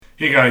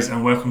Hey guys,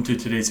 and welcome to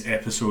today's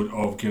episode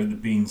of Give It the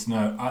Beans.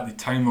 Now, at the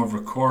time of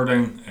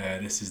recording,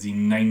 this is the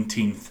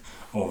 19th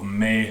of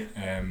May.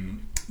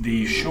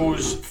 The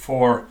shows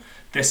for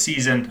this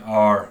season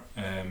or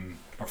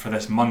for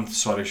this month,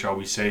 shall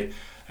we say,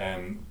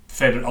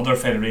 other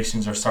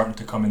federations are starting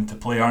to come into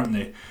play, aren't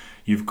they?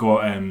 You've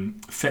got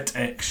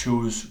FitX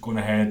shows going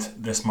ahead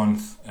this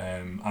month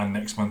and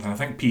next month, and I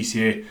think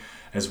PCA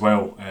as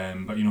well.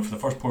 But for the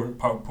first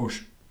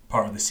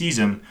part of the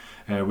season,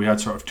 we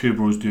had sort of Two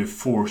Bros do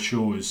 4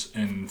 shows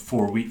in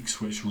 4 weeks,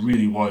 which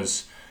really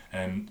was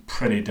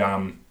pretty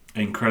damn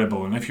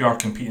incredible. And if you are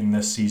competing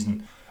this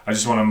season, I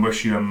just want to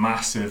wish you a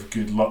massive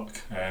good luck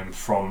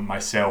from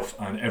myself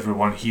and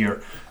everyone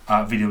here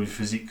at VW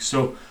Physique.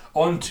 So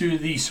on to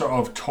the sort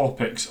of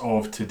topics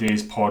of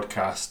today's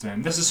podcast.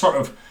 This is sort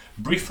of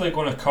briefly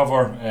going to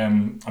cover,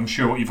 I'm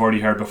sure what you've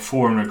already heard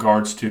before in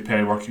regards to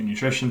peri-workout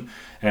nutrition,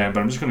 but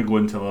I'm just going to go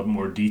into a little bit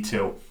more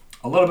detail.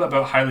 A little bit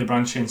about highly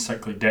branched chain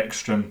cyclic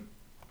dextrin,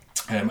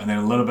 and then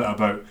a little bit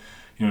about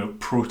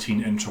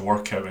protein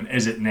intra-workout and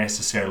is it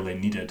necessarily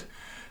needed.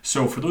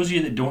 So for those of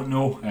you that don't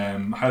know,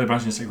 highly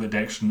branched chain cyclic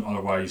dextrin,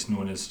 otherwise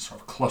known as sort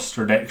of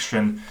cluster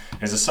dextrin,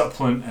 is a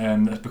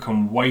supplement that's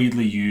become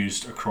widely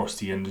used across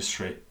the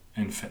industry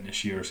in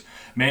fitness years.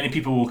 Many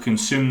people will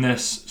consume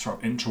this sort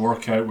of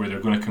intra-workout where they're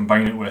going to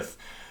combine it with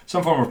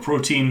some form of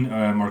protein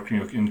or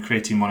in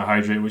creatine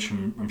monohydrate, which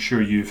I'm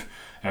sure you've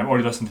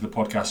already listened to the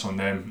podcast on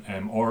them,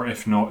 or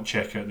if not,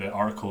 check out the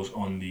articles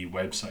on the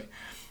website.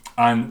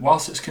 And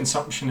whilst its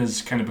consumption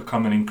is kind of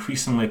becoming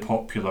increasingly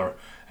popular,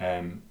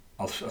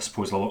 I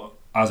suppose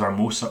as are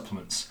most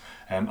supplements,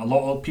 a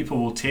lot of people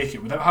will take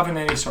it without having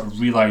any sort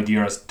of real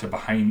idea as to the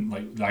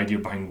idea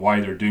behind why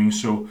they're doing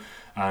so,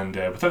 and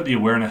without the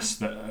awareness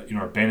that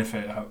or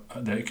benefit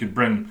that it could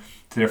bring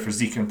to their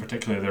physique and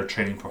particularly their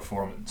training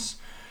performance.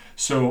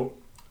 So,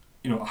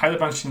 highly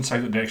branched chain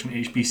cyclic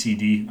dextrin,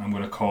 HBCD, I'm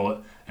going to call it.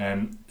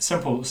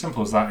 Simple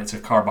as that. It's a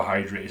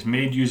carbohydrate. It's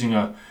made using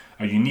a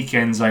unique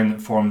enzyme that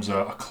forms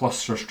a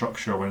cluster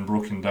structure when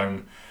broken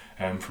down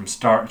from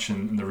starch,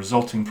 and the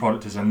resulting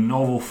product is a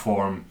novel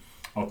form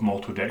of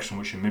maltodextrin,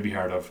 which you maybe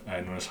heard of,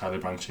 known as highly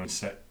branched chain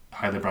cyclic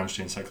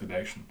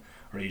dextrin,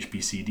 or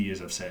HBCD,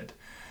 as I've said.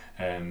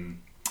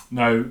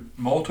 Now,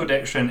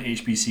 maltodextrin,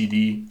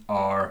 HBCD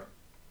are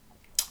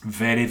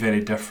very,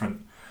 very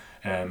different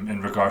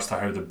in regards to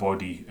how the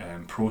body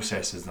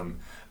processes them.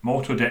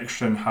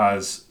 Maltodextrin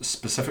has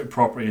specific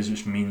properties,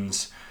 which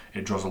means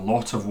it draws a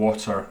lot of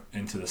water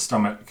into the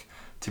stomach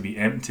to be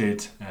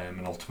emptied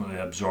and ultimately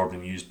absorbed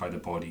and used by the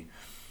body,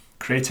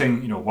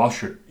 creating,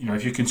 whilst you're,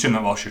 if you consume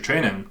that whilst you're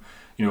training,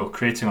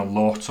 creating a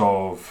lot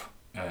of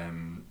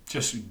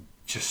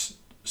just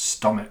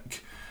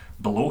stomach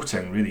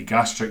bloating, really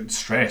gastric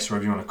stress,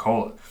 whatever you want to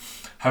call it.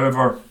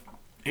 However,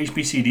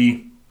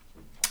 HBCD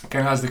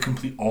kind of has the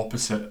complete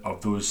opposite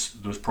of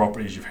those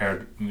properties you've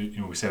heard.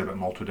 We said about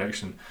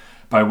maltodextrin,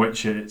 by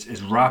which it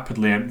is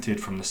rapidly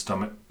emptied from the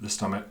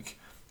stomach,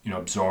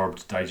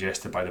 absorbed,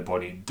 digested by the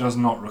body. It does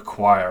not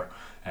require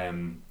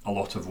a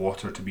lot of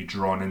water to be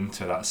drawn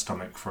into that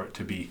stomach for it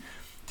to be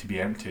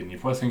emptied. And you're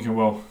probably thinking,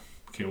 well,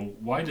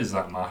 why does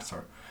that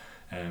matter?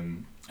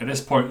 At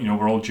this point,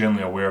 we're all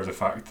generally aware of the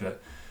fact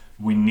that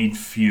we need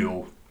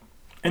fuel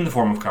in the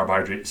form of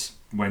carbohydrates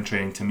when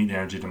training to meet the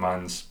energy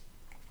demands.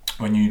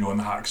 When in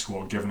the hack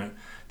squat, giving it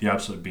the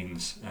absolute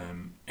beans.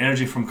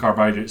 Energy from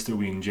carbohydrates that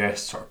we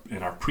ingest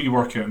in our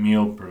pre-workout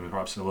meal,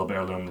 perhaps a little bit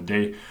earlier in the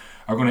day,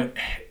 are going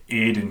to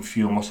aid in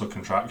fuel muscle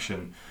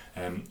contraction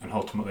and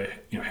ultimately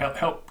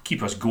help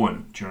keep us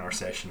going during our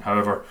session.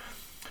 However,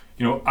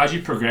 as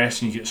you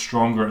progress and you get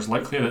stronger, it's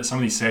likely that some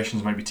of these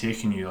sessions might be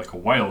taking you like a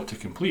while to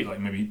complete, like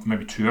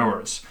maybe 2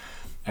 hours,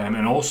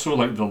 and also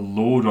like the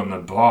load on the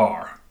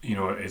bar,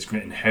 is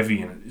getting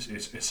heavy, and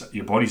it's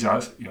your body's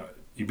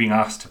you're being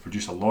asked to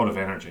produce a lot of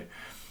energy.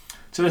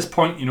 To this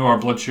point, our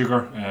blood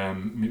sugar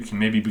can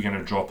maybe begin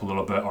to drop a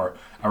little bit, or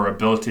our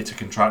ability to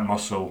contract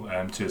muscle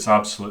to its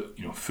absolute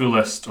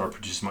fullest or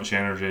produce as much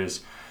energy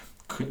is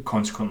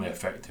consequently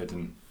affected.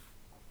 And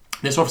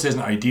this obviously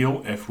isn't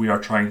ideal if we are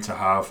trying to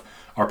have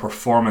our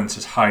performance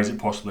as high as it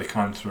possibly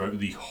can throughout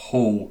the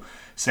whole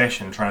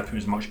session, trying to put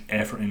as much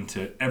effort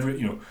into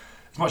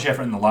as much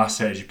effort in the last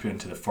set as you put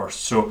into the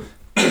first. So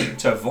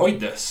to avoid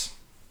this,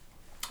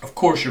 of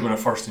course, you're going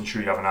to first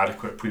ensure you have an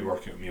adequate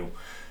pre-workout meal.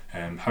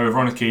 However,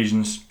 on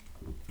occasions,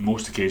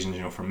 most occasions,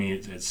 for me,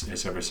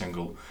 it's every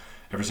single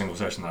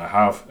session that I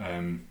have.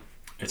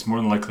 It's more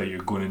than likely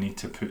you're going to need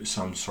to put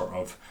some sort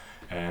of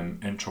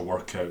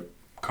intra-workout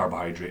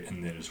carbohydrate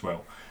in there as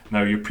well.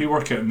 Now, your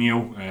pre-workout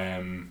meal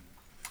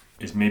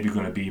is maybe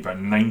going to be about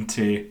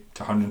 90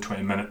 to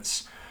 120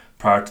 minutes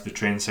prior to the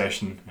train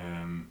session,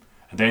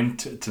 and then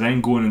to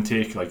then go in and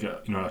take like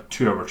a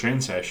 2-hour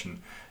train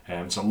session.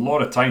 It's a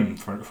lot of time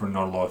for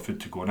not a lot of food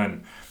to go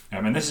in,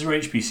 and this is where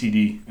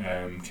HBCD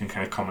can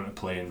kind of come into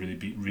play and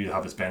really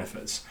have its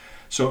benefits.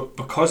 So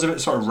because of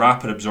its sort of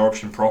rapid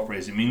absorption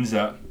properties, it means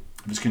that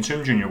if it's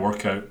consumed during your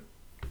workout,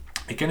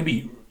 you can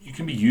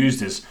be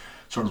used as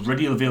sort of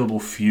readily available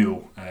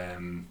fuel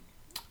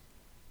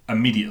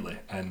immediately,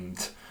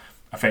 and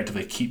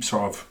effectively keep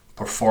sort of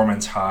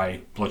performance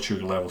high, blood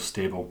sugar levels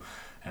stable.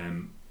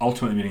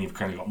 Ultimately meaning you've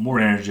kind of got more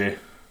energy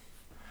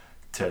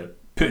to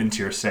put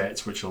into your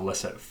sets, which will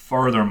elicit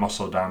further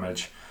muscle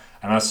damage,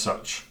 and as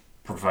such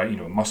provide,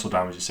 muscle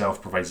damage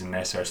itself provides the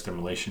necessary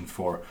stimulation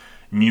for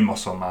new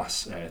muscle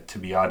mass to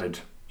be added,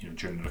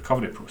 during the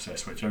recovery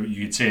process, which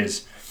you could say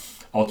is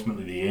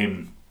ultimately the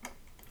aim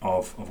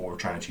of what we're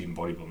trying to achieve in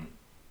bodybuilding.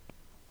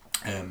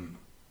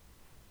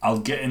 I'll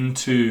get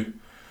into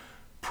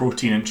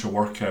protein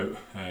intra-workout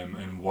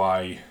and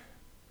why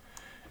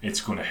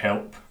it's going to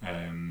help.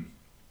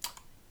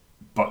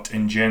 But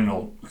in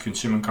general,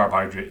 consuming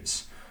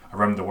carbohydrates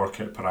around the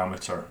workout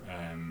parameter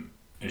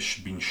is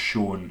being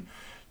shown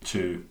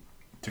to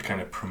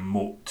kind of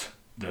promote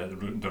the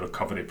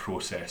recovery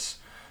process,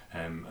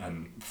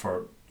 and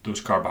for those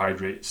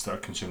carbohydrates that are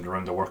consumed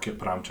around the workout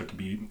parameter to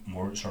be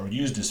more sort of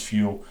used as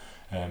fuel,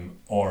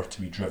 or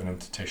to be driven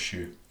into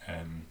tissue,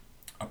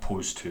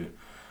 opposed to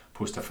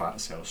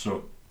fat cells.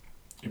 So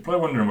you're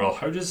probably wondering, well,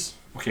 how does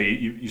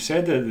you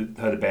said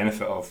that had the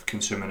benefit of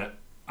consuming it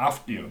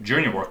after,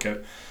 during your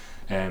workout.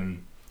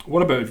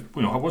 What about,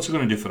 what's it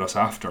going to do for us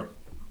after?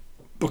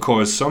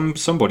 Because some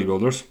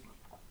bodybuilders,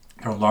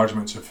 large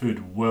amounts of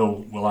food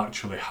will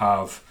actually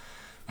have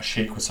a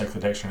shake with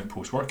cyclodextrin at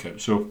post-workout.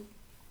 So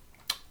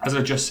as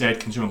I just said,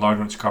 consuming large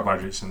amounts of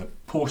carbohydrates in the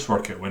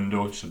post-workout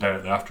window, so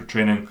directly after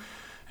training,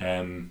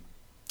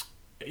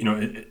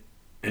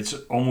 it's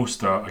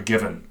almost a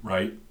given,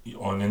 right?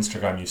 On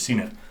Instagram you've seen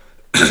it.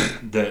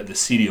 the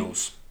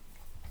cereals,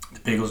 the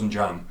bagels and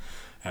jam,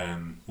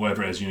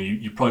 whatever it is,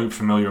 you're probably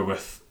familiar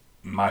with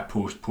my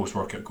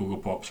post-workout Go-Go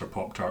Pops or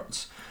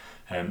Pop-Tarts.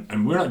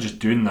 And we're not just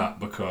doing that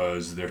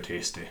because they're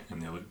tasty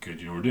and they look good.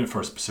 We're doing it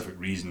for a specific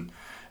reason.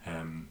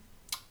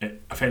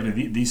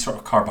 Effectively, these sort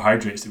of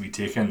carbohydrates that we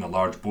take in, the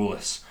large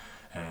bolus,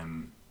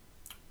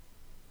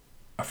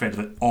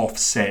 effectively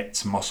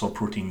offsets muscle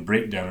protein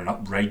breakdown and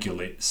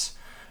upregulates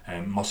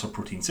muscle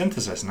protein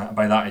synthesis. And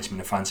by that, I just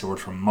mean a fancy word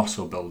for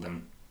muscle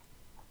building.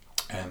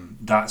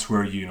 That's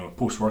where,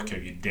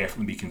 post-workout, you'd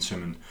definitely be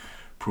consuming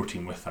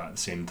protein with that at the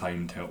same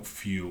time to help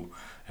fuel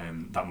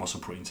that muscle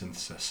protein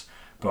synthesis.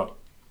 But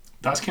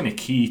that's kind of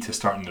key to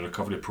starting the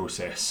recovery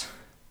process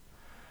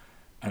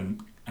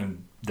and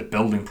the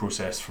building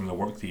process from the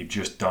work that you've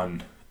just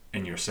done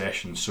in your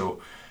session. So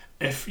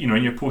if,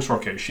 in your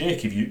post-workout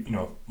shake, if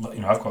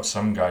I've got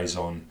some guys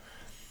on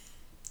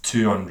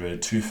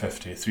 200,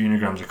 250, 300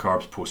 grams of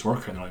carbs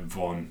post-workout, and they're like,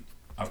 Vaughn,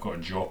 I've got a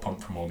jaw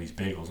pump from all these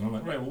bagels. And I'm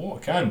like, right, well,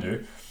 what I can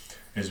do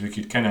is we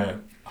could kind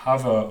of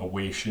have a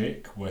whey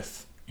shake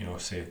with,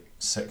 say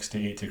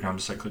 60, 80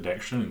 grams of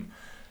cyclodextrin, and,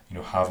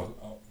 have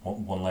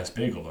one less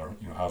bagel, or,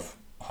 have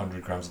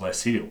 100 grams less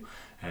cereal.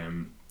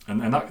 And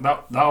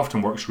that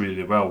often works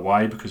really well.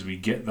 Why? Because we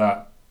get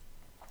that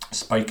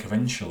spike of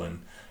insulin,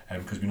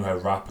 because we know how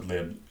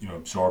rapidly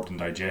absorbed and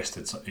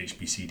digested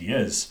HBCD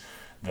is,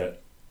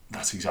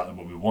 that's exactly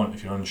what we want.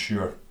 If you're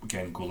unsure,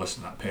 again, go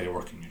listen to that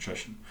peri-workout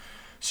nutrition.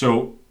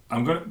 So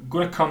I'm going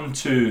to come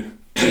to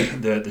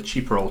the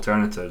cheaper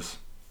alternatives.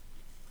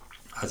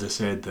 As I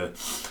said, the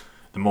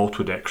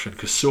maltodextrin,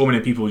 because so many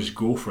people just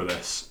go for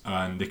this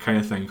and they kind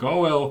of think,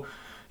 oh well,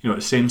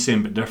 it's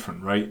same but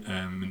different, right?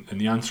 And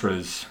the answer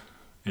is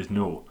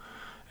no.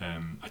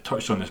 I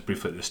touched on this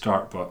briefly at the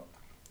start, but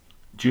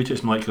due to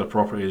its molecular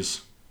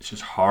properties, it's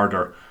just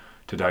harder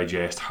to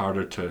digest,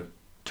 harder to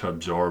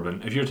absorb.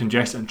 And if you're to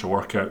ingest it into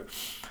workout,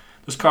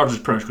 those carbs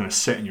are pretty much going to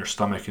sit in your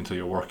stomach until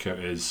your workout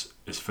is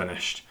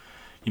finished.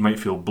 You might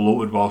feel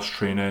bloated whilst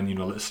training.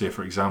 Let's say,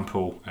 for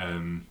example,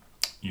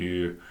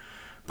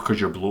 because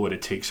you're bloated,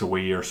 it takes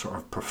away your sort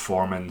of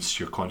performance,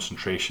 your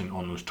concentration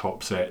on those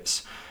top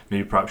sets.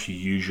 Maybe perhaps you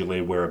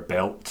usually wear a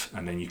belt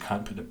and then you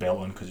can't put the belt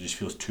on because it just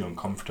feels too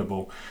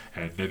uncomfortable.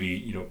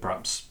 Maybe,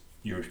 perhaps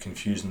you're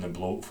confusing the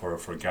bloat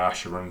for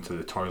gas, you're running to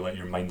the toilet,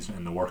 your mind's not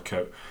in the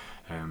workout.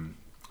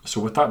 So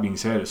with that being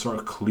said, it's sort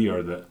of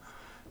clear that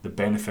the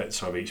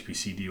benefits of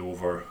HBCD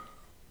over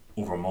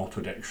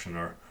maltodextrin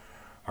are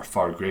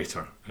far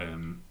greater.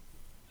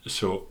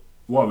 So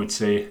what I would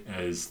say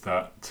is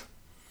that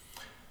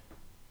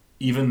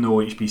even though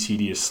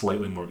HBCD is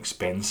slightly more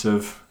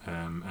expensive,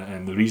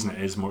 and the reason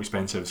it is more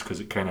expensive is because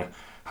it kind of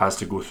has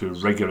to go through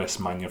rigorous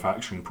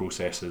manufacturing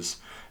processes,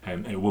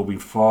 it will be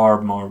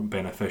far more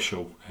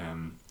beneficial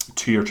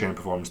to your training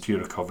performance, to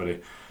your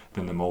recovery,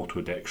 than the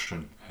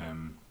maltodextrin.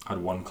 I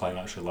had one client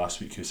actually last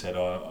week who said,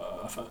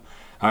 I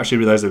actually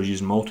realised I was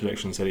using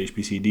maltodextrin instead of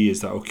HBCD,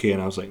 is that okay?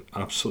 And I was like,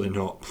 absolutely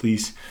not,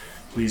 please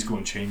go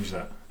and change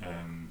that.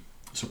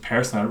 So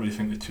personally, I don't really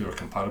think the two are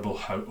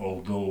compatible,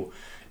 although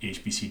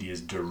HBCD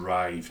is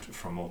derived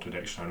from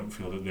maltodextrin. I don't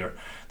feel that they're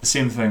the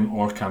same thing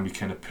or can be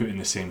kind of put in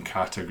the same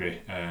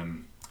category,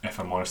 if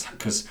I'm honest.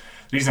 Because the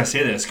reason I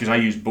say this is because I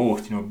used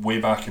both. Way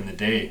back in the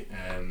day,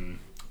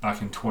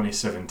 back in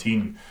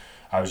 2017,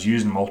 I was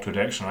using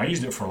maltodextrin. I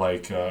used it for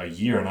like a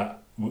year, and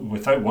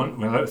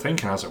without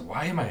thinking, I was like,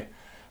 why am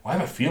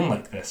I feeling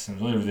like this?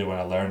 And really when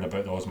I learned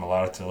about the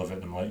osmolarity of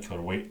it, the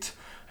molecular weight,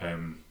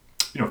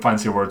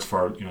 fancy words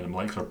for the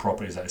molecular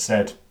properties that I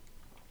said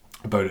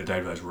about it, I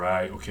realised,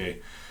 right,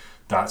 okay,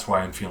 that's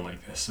why I'm feeling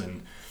like this.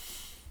 And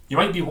you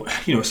might be,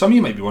 some of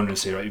you might be wondering,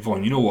 say, right,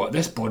 Vaughn, you know what,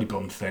 this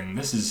bodybuilding thing,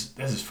 this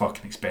is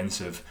fucking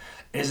expensive.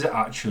 Is it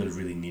actually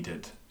really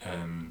needed?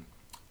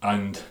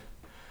 And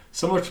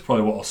similar to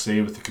probably what I'll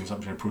say with the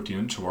consumption of protein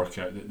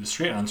intra-workout, the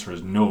straight answer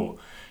is no.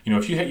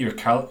 If you hit your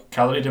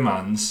calorie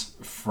demands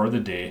for the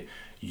day,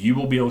 you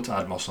will be able to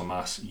add muscle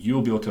mass. You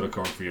will be able to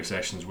recover for your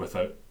sessions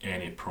without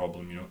any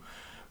problem.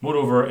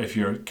 Moreover, if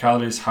your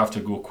calories have to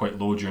go quite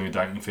low during a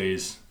dieting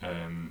phase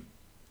and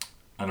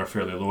are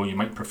fairly low, you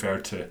might prefer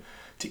to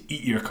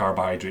eat your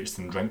carbohydrates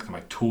than drink them.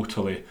 I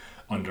totally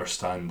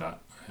understand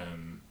that.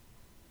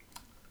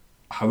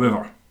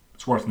 However,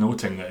 it's worth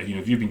noting that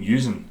if you've been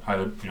using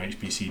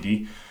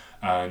HBCD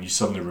and you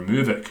suddenly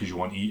remove it because you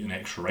want to eat an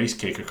extra rice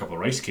cake or a couple of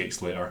rice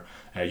cakes later,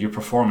 your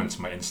performance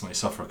might instantly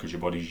suffer because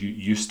your body's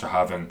used to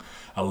having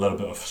a little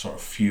bit of sort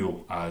of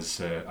fuel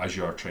as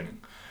you are training.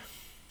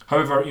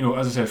 However,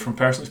 as I said, from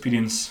personal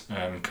experience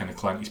and kind of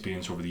client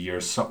experience over the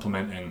years,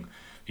 supplementing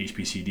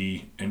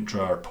HBCD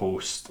intra or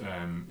post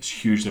is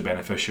hugely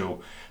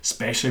beneficial,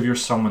 especially if you're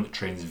someone that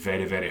trains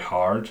very, very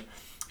hard,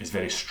 is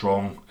very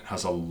strong, and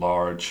has a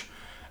large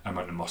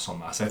amount of muscle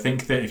mass. I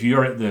think that if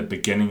you're at the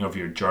beginning of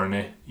your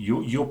journey,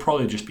 you'll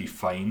probably just be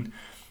fine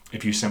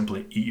if you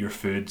simply eat your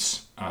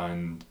foods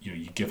and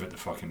you give it the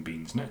fucking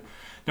beans.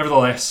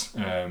 Nevertheless,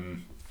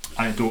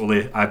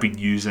 anecdotally, I've been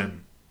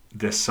using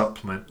this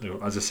supplement,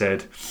 as I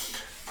said,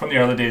 from the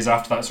early days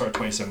after that sort of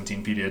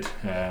 2017 period,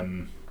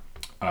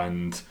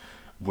 and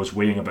was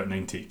weighing about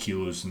 98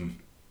 kilos, and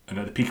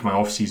at the peak of my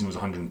off season was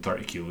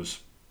 130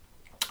 kilos.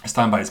 I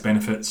stand by its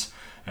benefits.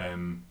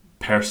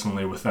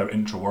 Personally, without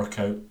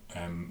intra-workout,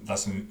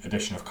 that's an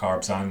addition of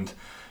carbs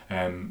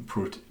and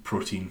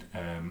protein,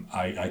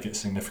 I get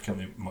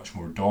significantly much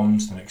more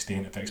DOMs the next day,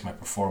 and it affects my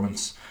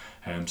performance.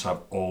 So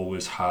I've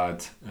always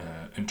had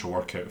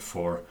intra-workout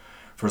for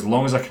as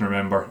long as I can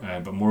remember,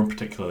 but more in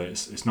particular,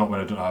 it's not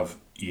when I don't have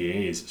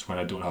EAAs, it's when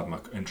I don't have my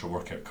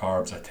intra-workout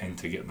carbs, I tend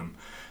to get them.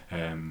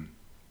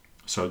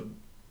 So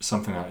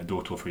something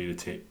anecdotal for you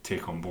to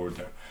take on board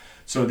there.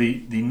 So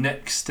the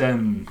next...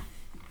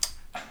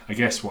 I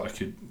guess what I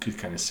could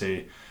kind of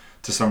say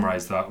to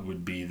summarise that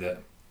would be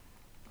that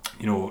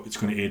it's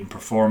going to aid in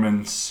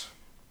performance,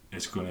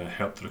 it's going to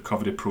help the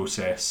recovery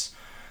process,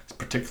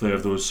 particularly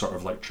of those sort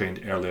of like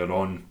trained earlier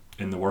on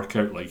in the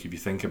workout. Like if you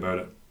think about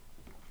it,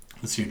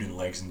 let's say you're doing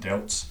legs and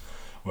delts.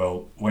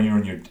 Well, when you're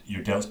in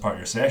your delts part of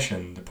your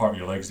session, the part of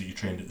your legs that you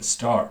trained at the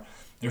start,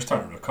 they're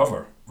starting to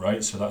recover,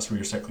 right? So that's where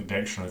your cyclic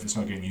dextrin, if it's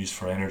not getting used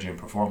for energy and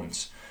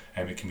performance,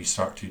 it can be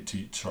start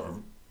to sort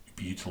of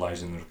be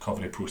utilising the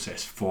recovery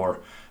process for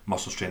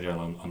muscle strain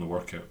on the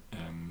workout.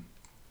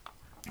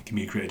 It can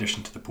be a great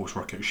addition to the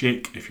post-workout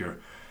shake if your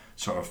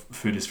sort of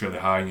food is fairly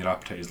high and your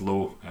appetite is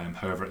low.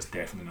 However, it's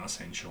definitely not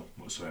essential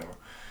whatsoever.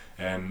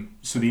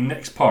 So the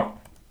next part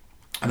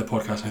of the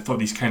podcast, I thought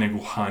these kind of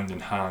go hand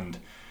in hand,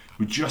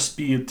 would just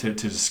be to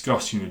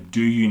discuss,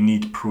 do you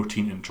need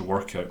protein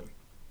intra-workout?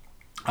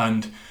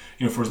 And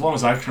for as long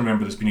as I can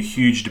remember, there's been a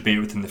huge debate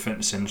within the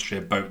fitness industry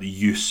about the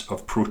use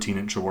of protein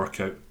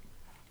intra-workout.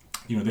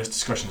 This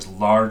discussion has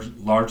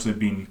largely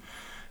been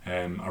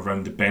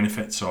around the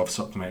benefits of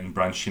supplementing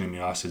branched chain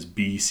amino acids,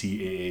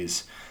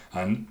 BCAAs,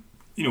 and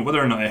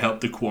whether or not it helped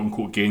the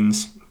quote-unquote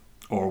gains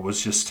or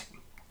was just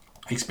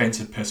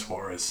expensive piss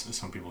water, as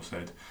some people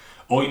said.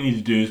 All you need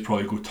to do is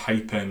probably go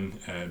type in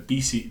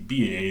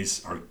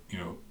BCAAs or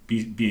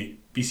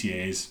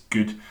BCAAs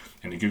good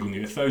into Google, and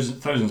you get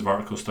thousands of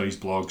articles, studies,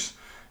 blogs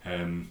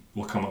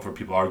will come up for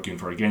people arguing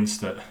for or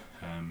against it,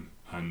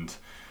 and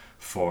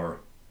for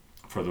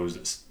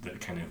those that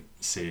kind of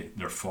say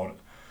they're for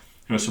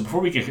it. So before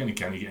we get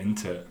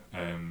into it,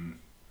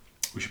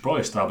 we should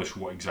probably establish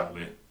what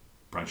exactly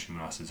branched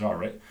amino acids are,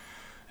 right?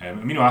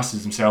 Amino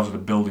acids themselves are the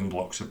building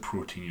blocks of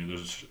protein.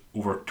 There's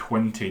over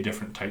 20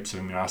 different types of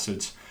amino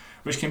acids,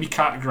 which can be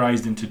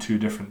categorized into two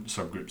different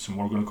subgroups, and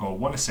we're going to call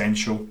one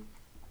essential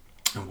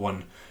and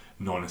one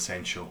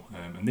non-essential.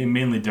 And they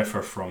mainly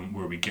differ from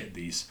where we get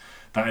these.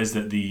 That is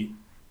that the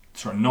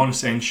sort of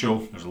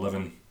non-essential, there's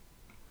 11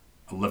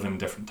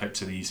 different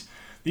types of these.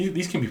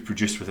 These can be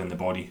produced within the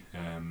body,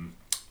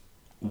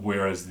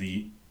 whereas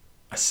the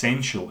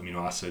essential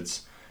amino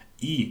acids,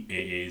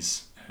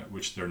 EAAs,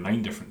 which there are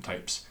 9 different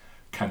types,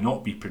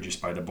 cannot be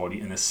produced by the body,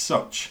 and as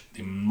such,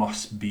 they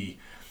must be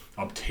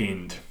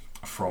obtained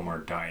from our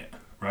diet,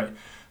 right?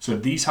 So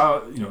these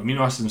have, amino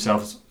acids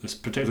themselves,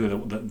 particularly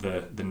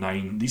the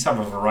 9, these have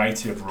a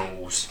variety of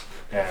roles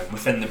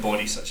within the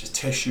body, such as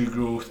tissue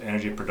growth,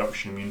 energy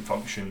production, immune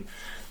function,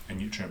 and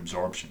nutrient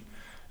absorption.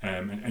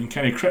 And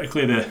kind of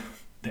critically, the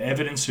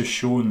evidence has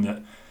shown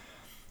that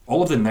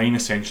all of the 9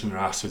 essential amino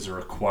acids are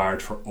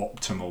required for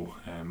optimal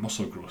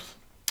muscle growth.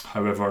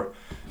 However,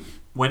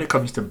 when it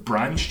comes to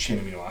branched chain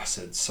amino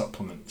acid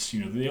supplements,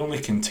 they only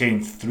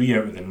contain 3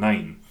 out of the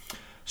 9.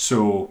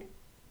 So,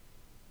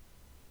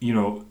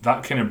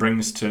 that kind of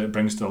brings to a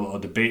little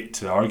debate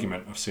to the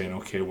argument of saying,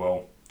 okay,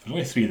 well, if there's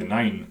only 3 of the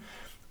 9,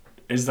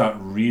 is that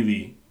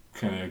really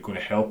kind of going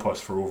to help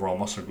us for overall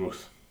muscle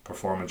growth,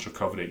 performance,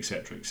 recovery,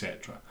 etc.,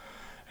 etc.?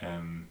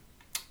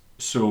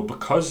 So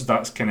because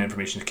that's kind of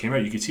information that came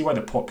out, you can see why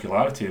the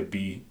popularity of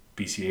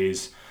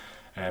BCAAs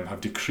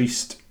have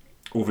decreased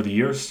over the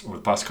years, over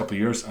the past couple of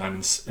years, and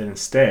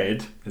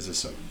instead,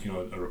 as a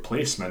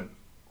replacement,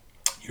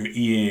 your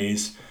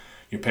EAAs,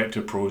 your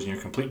Pepto Pros, and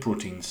your complete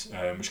proteins,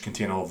 which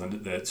contain all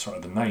of the sort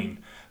of the 9,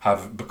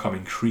 have become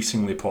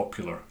increasingly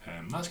popular.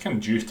 That's kind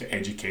of due to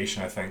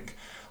education, I think.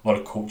 A lot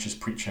of coaches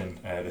preaching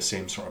the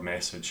same sort of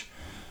message.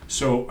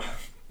 So,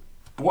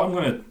 what I'm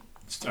going to,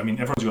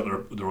 everyone's got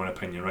their own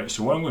opinion, right?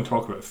 So what I'm going to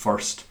talk about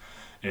first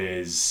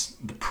is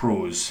the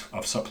pros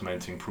of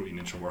supplementing protein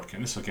into work,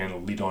 and this again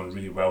will lead on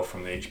really well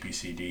from the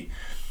HBCD.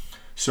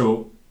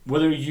 So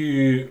whether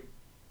you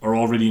are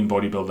already in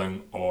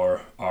bodybuilding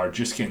or are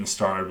just getting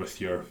started with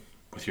your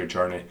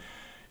journey,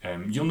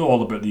 you'll know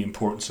all about the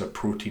importance of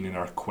protein in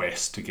our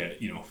quest to get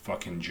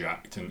fucking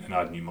jacked and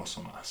add new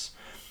muscle mass.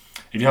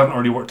 If you haven't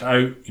already worked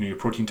out, your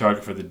protein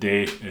target for the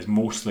day is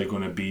mostly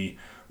going to be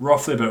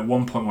roughly about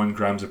 1.1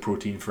 grams of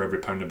protein for every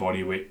pound of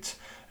body weight.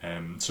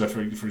 So if,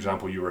 for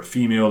example, you were a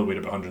female that weighed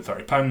about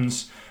 130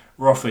 pounds,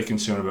 roughly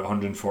consume about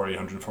 140,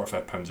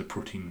 145 pounds of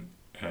protein,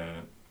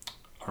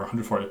 or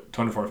 140 to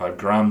 145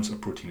 grams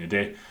of protein a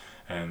day,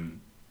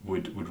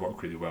 would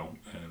work really well.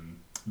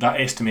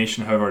 That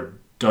estimation, however,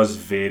 does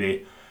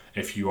vary.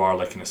 If you are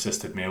like an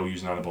assisted male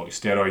using anabolic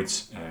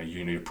steroids,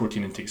 your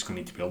protein intake is going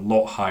to need to be a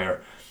lot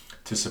higher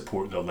to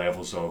support the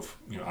levels of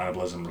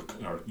anabolism,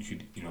 or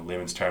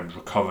layman's terms,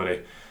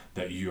 recovery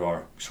that you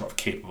are sort of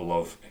capable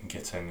of in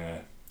getting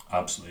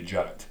absolutely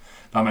jacked.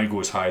 That might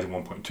go as high as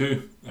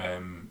 1.2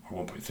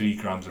 or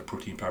 1.3 grams of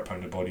protein per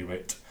pound of body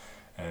weight,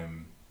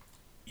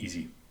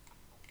 easy.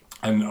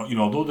 And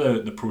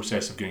although the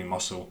process of getting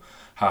muscle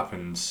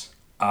happens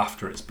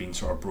after it's been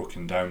sort of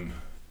broken down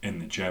in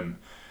the gym,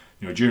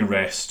 during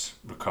rest,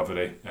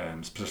 recovery,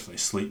 specifically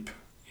sleep,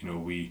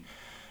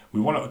 we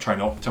want to try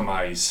and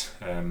optimize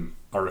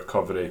our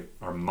recovery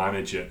or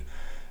manage it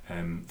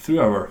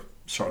through our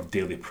sort of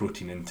daily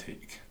protein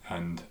intake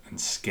and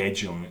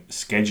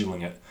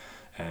scheduling it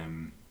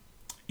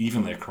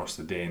evenly across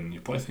the day. And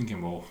you're probably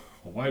thinking, well,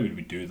 why would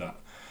we do that?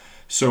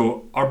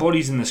 So our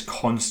body's in this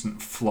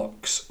constant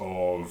flux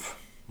of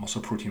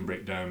muscle protein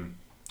breakdown,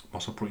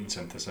 muscle protein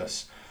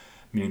synthesis,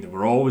 meaning that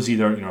we're always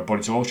our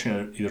body's always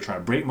trying to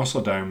break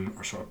muscle down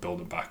or sort of build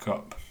it back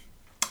up.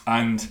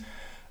 And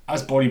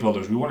as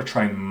bodybuilders, we want to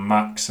try and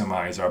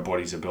maximize our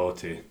body's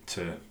ability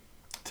to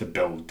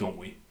build, don't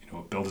we?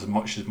 Build as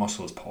much as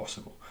muscle as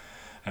possible.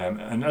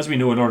 And as we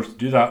know, in order to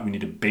do that, we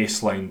need a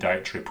baseline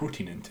dietary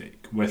protein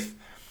intake with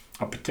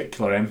a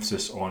particular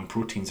emphasis on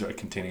proteins that are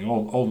containing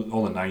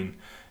all the 9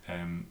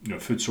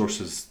 food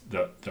sources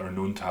that are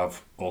known to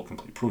have all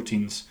complete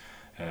proteins,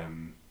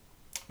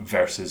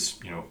 versus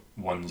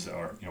ones that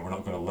are we're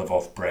not going to live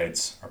off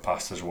breads or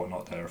pastas or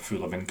whatnot that are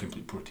full of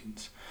incomplete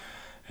proteins.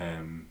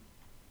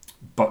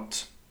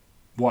 But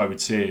what I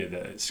would say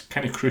that it's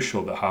kind of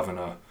crucial that having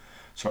a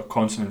sort of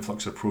constant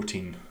influx of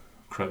protein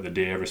throughout the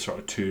day, every sort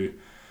of 2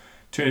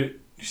 to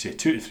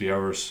 3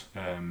 hours,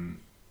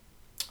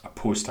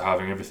 opposed to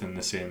having everything in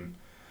the same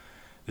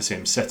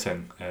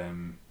sitting,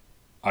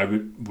 I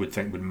would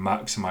think would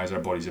maximise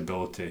our body's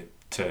ability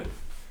to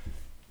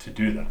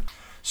do that.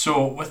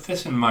 So with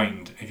this in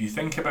mind, if you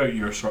think about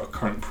your sort of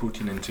current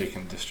protein intake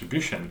and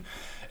distribution,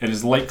 it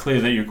is likely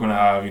that you're going to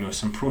have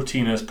some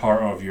protein as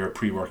part of your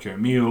pre-workout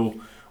meal,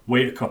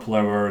 wait a couple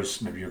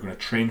hours, maybe you're going to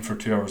train for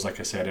 2 hours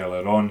like I said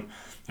earlier on,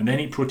 and then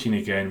eat protein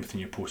again within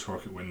your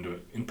post-workout window.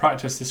 In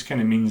practice, this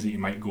kind of means that you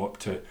might go up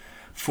to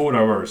 4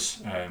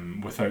 hours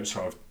without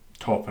sort of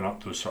topping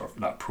up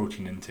that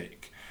protein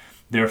intake.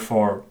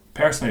 Therefore,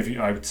 personally,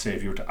 I would say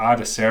if you were to add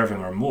a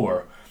serving or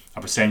more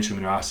of essential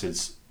amino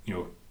acids,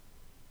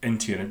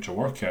 into your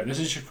intra-workout, this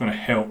is just going to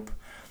help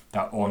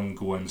that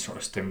ongoing sort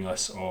of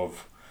stimulus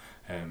of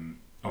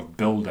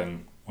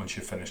building once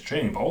you finish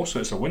training, but also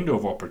it's a window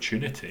of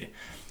opportunity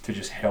to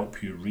just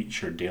help you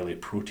reach your daily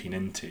protein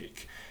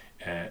intake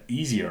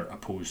easier,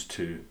 opposed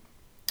to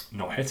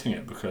not hitting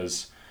it.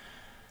 Because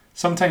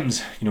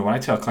sometimes when I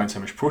tell clients how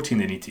much protein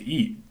they need to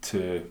eat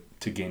to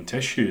gain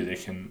tissue, they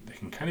can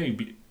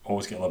kind of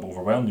always get a little bit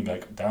overwhelmed and be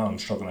like, damn, I'm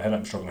struggling to hit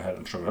it,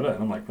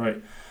 and I'm like,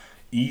 right,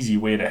 easy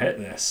way to hit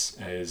this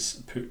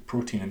is put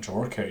protein into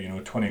workout.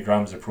 20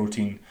 grams of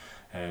protein,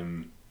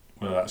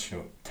 whether that's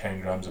 10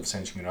 grams of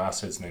essential amino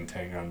acids and then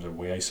 10 grams of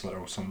whey isolate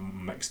or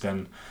something mixed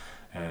in.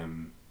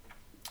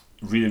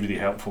 Really, really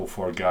helpful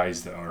for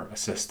guys that are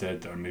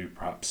assisted or maybe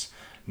perhaps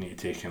need to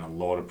take in a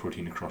lot of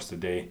protein across the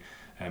day.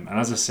 And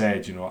as I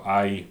said,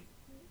 I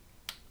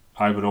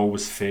would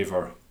always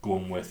favour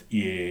going with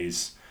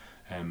EAAs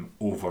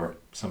over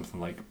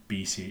something like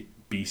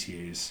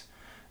BCAAs,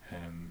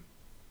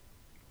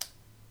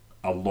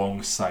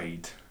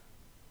 alongside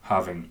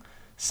having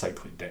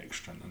cyclic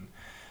dextrin.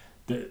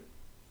 And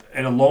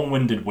in a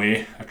long-winded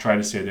way, I try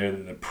to say there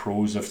that the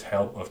pros of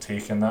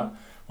taking that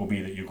will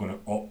be that you're going to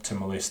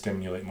optimally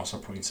stimulate muscle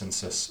protein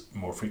synthesis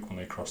more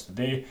frequently across the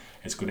day.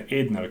 It's going to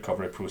aid in the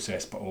recovery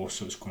process, but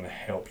also it's going to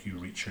help you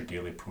reach your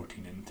daily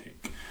protein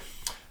intake.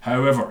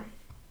 However,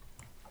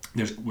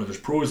 there's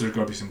pros, there's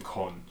got to be some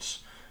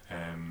cons.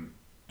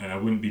 and I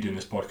wouldn't be doing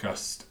this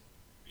podcast,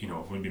 I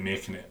wouldn't be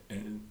making it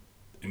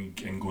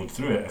and going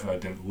through it if I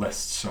didn't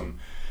list some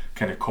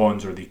kind of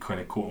cons or the kind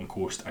of quote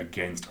unquote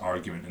against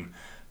argument.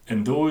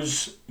 And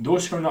those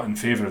who are not in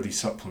favour of these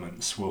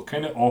supplements will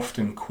kind of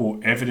often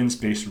quote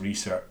evidence-based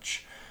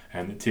research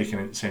and that taking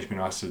essential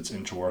amino acids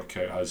into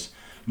workout has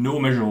no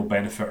measurable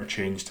benefit or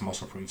change to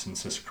muscle protein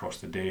synthesis across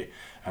the day,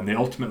 and they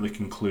ultimately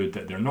conclude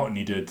that they're not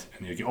needed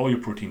and you get all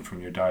your protein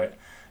from your diet.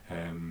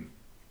 And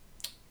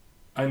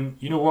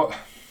you know what?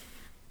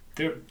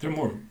 They're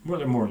more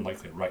than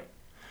likely right.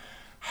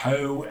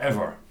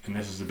 However, and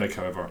this is the big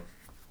however,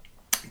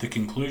 the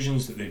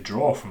conclusions that they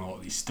draw from a lot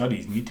of these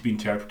studies need to be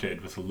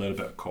interpreted with a little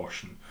bit of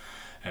caution.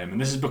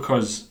 And this is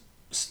because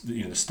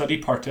the study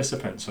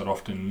participants are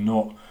often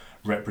not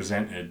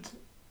represented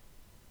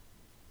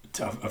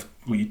of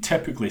what you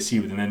typically see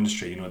within the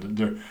industry.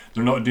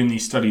 They're not doing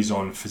these studies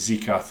on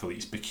physique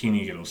athletes,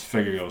 bikini girls,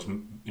 figure girls,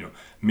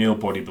 male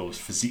bodybuilders,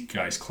 physique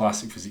guys,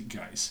 classic physique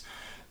guys.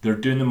 They're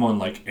doing them on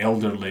like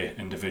elderly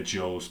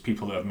individuals,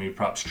 people that have maybe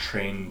perhaps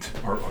trained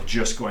or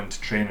just got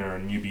into training or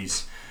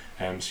newbies.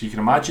 So you can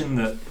imagine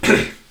that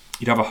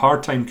you'd have a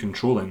hard time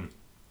controlling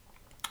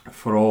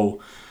for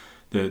all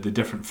the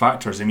different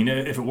factors. I mean,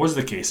 if it was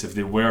the case, if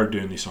they were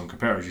doing this on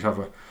competitors, you'd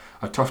have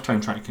a tough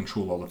time trying to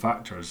control all the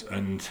factors.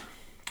 And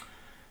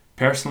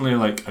personally,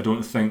 I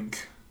don't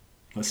think,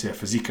 let's say, a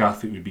physique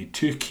athlete would be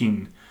too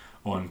keen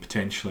on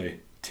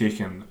potentially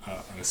taking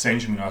an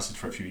essential amino acid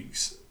for a few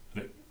weeks,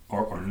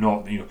 or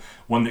not.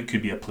 One that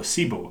could be a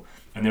placebo.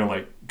 And they're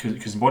like,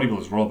 because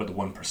bodybuilders were all about the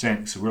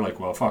 1%, so we're like,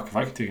 well, fuck, if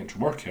I could take it to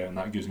workout and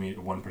that gives me a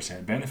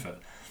 1% benefit,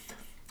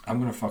 I'm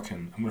gonna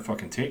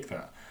fucking take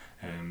that.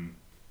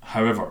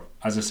 However,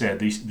 as I said,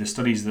 the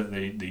studies that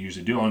they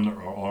usually do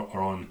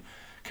are on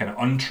kind of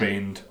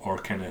untrained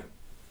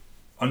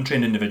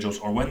individuals,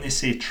 or when they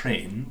say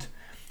trained,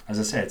 as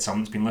I said,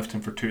 someone's been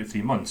lifting for 2 to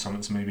 3 months,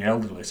 someone's maybe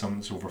elderly,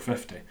 someone's over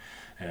 50,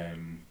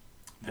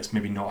 that's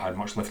maybe not had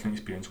much lifting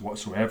experience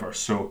whatsoever.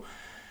 So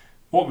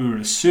what we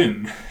would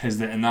assume is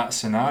that in that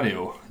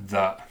scenario,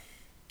 that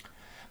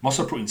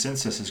muscle protein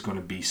synthesis is going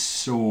to be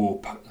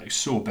so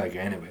big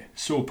anyway,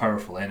 so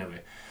powerful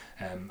anyway.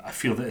 I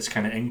feel that it's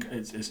kind of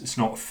it's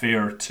not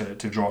fair to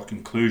draw a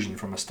conclusion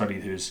from a study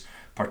whose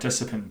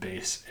participant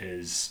base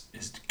is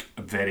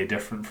very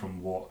different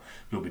from what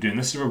we'll be doing.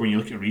 This is where, when you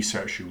look at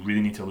research, you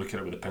really need to look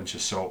at it with a pinch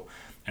of salt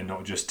and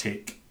not just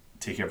take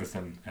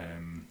everything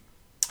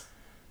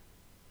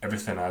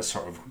as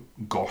sort of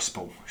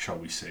gospel, shall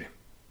we say.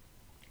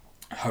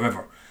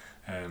 However,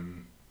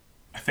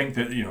 I think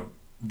that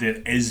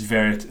there is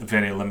very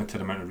very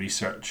limited amount of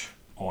research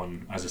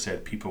on, as I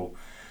said, people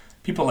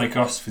like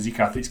us, physique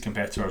athletes,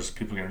 competitors,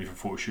 people getting ready for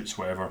photo shoots,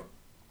 whatever.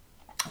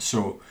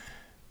 So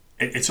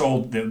it's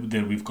all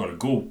that we've got to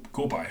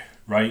go by,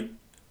 right?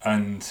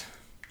 And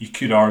you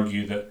could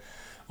argue that,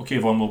 okay,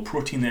 well,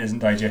 protein that isn't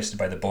digested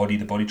by the body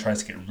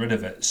tries to get rid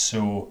of it.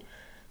 So,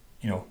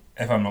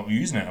 if I'm not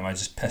using it, am I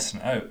just pissing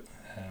it out?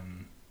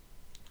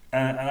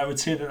 And I would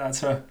say that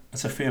that's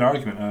a fair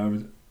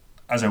argument.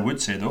 As I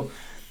would say though,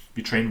 if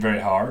you train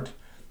very hard,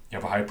 you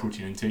have a high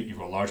protein intake, you've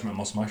got a large amount of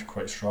muscle mass, you're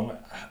quite strong,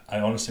 I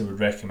honestly would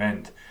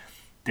recommend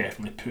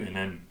definitely putting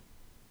in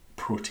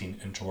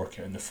protein into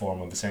workout in the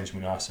form of essential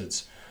amino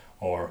acids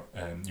or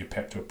your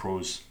Pepto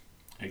Pros,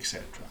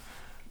 etc.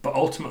 But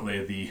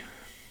ultimately,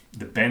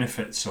 the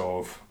benefits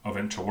of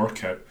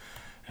intra-workout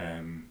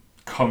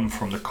come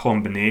from the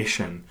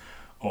combination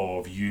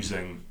of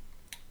using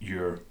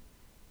your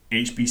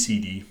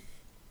HBCD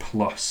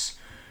plus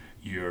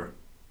your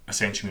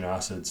essential amino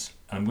acids,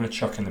 and I'm going to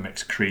chuck in the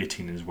mix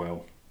creatine as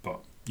well, but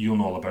you'll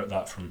know all about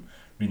that from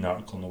reading the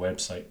article on the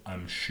website,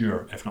 I'm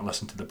sure, if not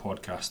listen to the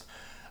podcast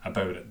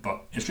about it.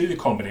 But it's really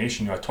the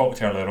combination. I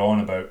talked earlier on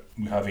about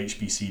we have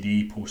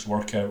HBCD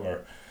post-workout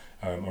or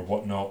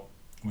whatnot.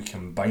 We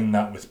combine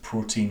that with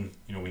protein.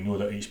 We know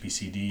that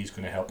HBCD is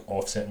going to help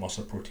offset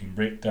muscle protein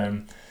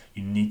breakdown.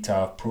 You need to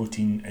have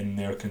protein in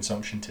their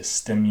consumption to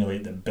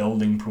stimulate the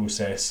building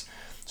process.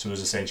 So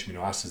those essential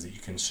amino acids that you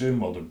consume,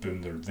 well,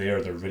 they're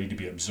there, they're ready to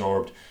be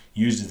absorbed,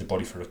 used as the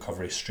body for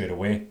recovery straight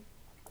away,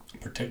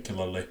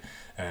 particularly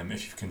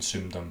if you've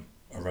consumed them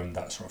around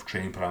that sort of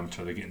training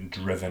parameter. They're getting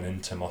driven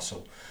into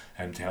muscle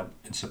to help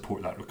and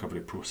support that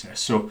recovery process.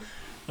 So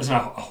listen, I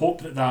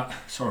hope that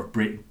sort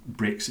of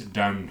breaks it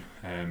down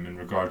in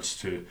regards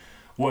to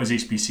what is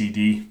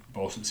HBCD, but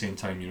also at the same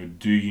time,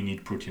 do you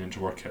need protein into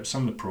workout?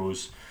 Some of the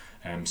pros,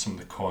 some of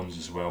the cons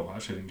as well.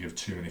 Actually, I didn't give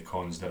too many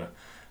cons there.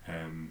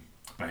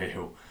 But hey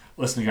ho.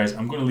 Listen guys,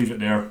 I'm going to leave it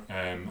there.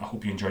 I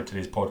hope you enjoyed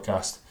today's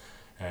podcast.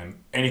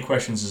 Any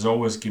questions, as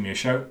always, give me a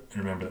shout. And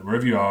remember that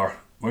wherever you are,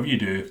 whatever you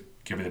do,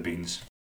 give it the beans.